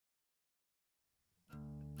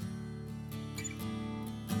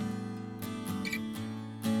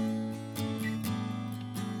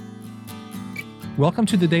Welcome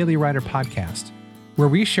to the Daily Writer Podcast, where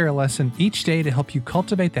we share a lesson each day to help you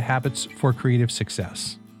cultivate the habits for creative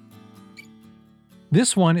success.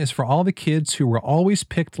 This one is for all the kids who were always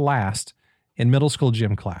picked last in middle school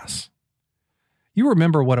gym class. You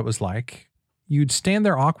remember what it was like. You'd stand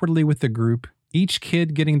there awkwardly with the group, each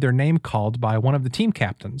kid getting their name called by one of the team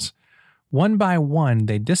captains. One by one,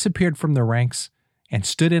 they disappeared from the ranks and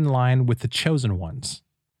stood in line with the chosen ones.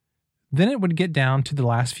 Then it would get down to the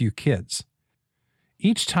last few kids.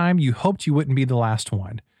 Each time you hoped you wouldn't be the last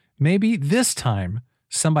one. Maybe this time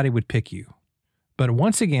somebody would pick you. But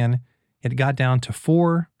once again, it got down to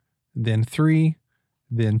 4, then 3,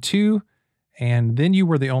 then 2, and then you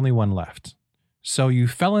were the only one left. So you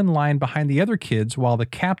fell in line behind the other kids while the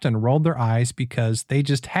captain rolled their eyes because they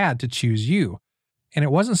just had to choose you. And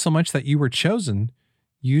it wasn't so much that you were chosen,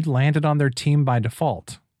 you'd landed on their team by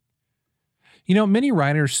default. You know, many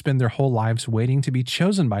writers spend their whole lives waiting to be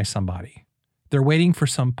chosen by somebody. They're waiting for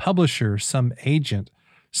some publisher, some agent,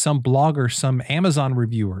 some blogger, some Amazon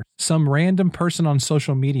reviewer, some random person on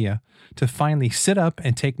social media to finally sit up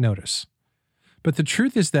and take notice. But the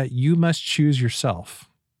truth is that you must choose yourself.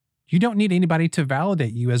 You don't need anybody to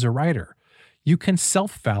validate you as a writer. You can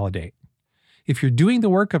self-validate. If you're doing the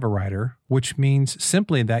work of a writer, which means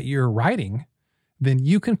simply that you're writing, then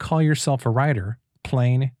you can call yourself a writer,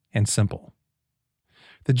 plain and simple.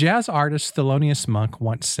 The jazz artist Thelonious Monk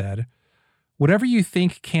once said, "Whatever you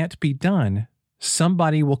think can't be done,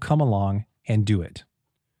 somebody will come along and do it."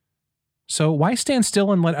 So why stand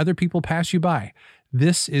still and let other people pass you by?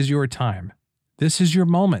 This is your time. This is your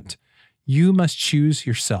moment. You must choose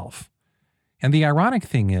yourself. And the ironic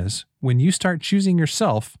thing is, when you start choosing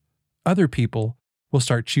yourself, other people will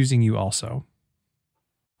start choosing you also.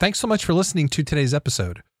 Thanks so much for listening to today's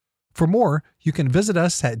episode. For more, you can visit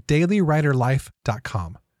us at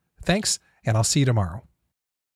dailywriterlife.com. Thanks, and I'll see you tomorrow.